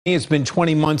It's been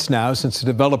 20 months now since the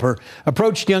developer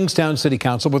approached Youngstown City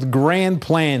Council with grand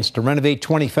plans to renovate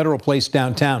 20 Federal Place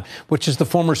downtown, which is the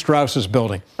former Strauss's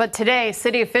building. But today,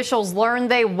 city officials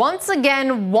learned they once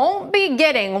again won't be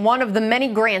getting one of the many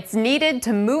grants needed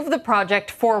to move the project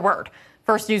forward.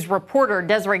 First News reporter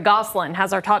Desiree Gosselin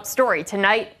has our top story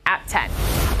tonight at 10.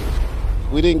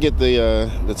 We didn't get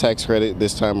the tax credit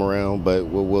this time around, but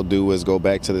what we'll do is go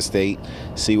back to the state,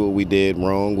 see what we did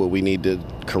wrong, what we need to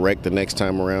correct the next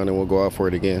time around, and we'll go out for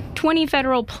it again. 20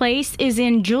 Federal Place is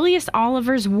in Julius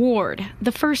Oliver's ward,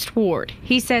 the first ward.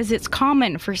 He says it's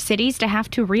common for cities to have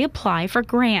to reapply for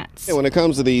grants. Yeah, when it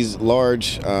comes to these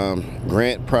large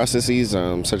grant processes,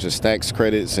 such as tax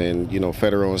credits and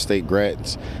federal and state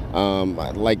grants,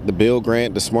 like the Bill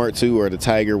grant, the Smart 2 or the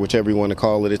Tiger, whichever you want to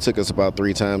call it, it took us about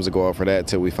 3 times to go out for that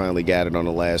till we finally got it on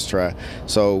the last try.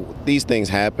 So these things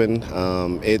happen.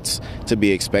 It's to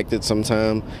be expected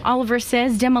sometime. Oliver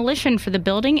says demolition for the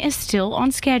building is still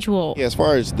on schedule. Yeah, as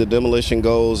far as the demolition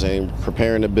goes and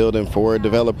preparing the building for a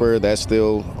developer, that's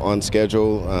still on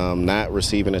schedule. Not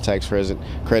receiving a tax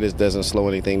credits doesn't slow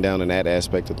anything down in that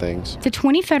aspect of things. The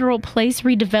 20 Federal Place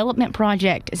redevelopment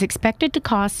project is expected to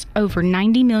cost over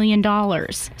 $90 million.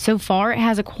 So far, it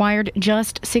has acquired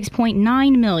just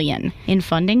 $6.9 million in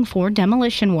funding for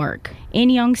demolition work. In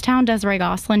Youngstown, Desiree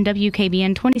Gosselin,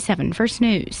 WKBN 27 First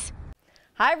News.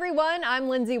 Hi everyone, I'm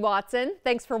Lindsay Watson.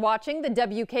 Thanks for watching the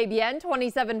WKBN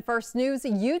 27 First News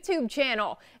YouTube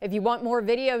channel. If you want more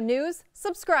video news,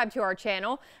 subscribe to our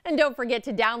channel. And don't forget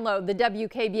to download the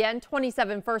WKBN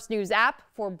 27 First News app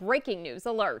for breaking news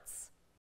alerts.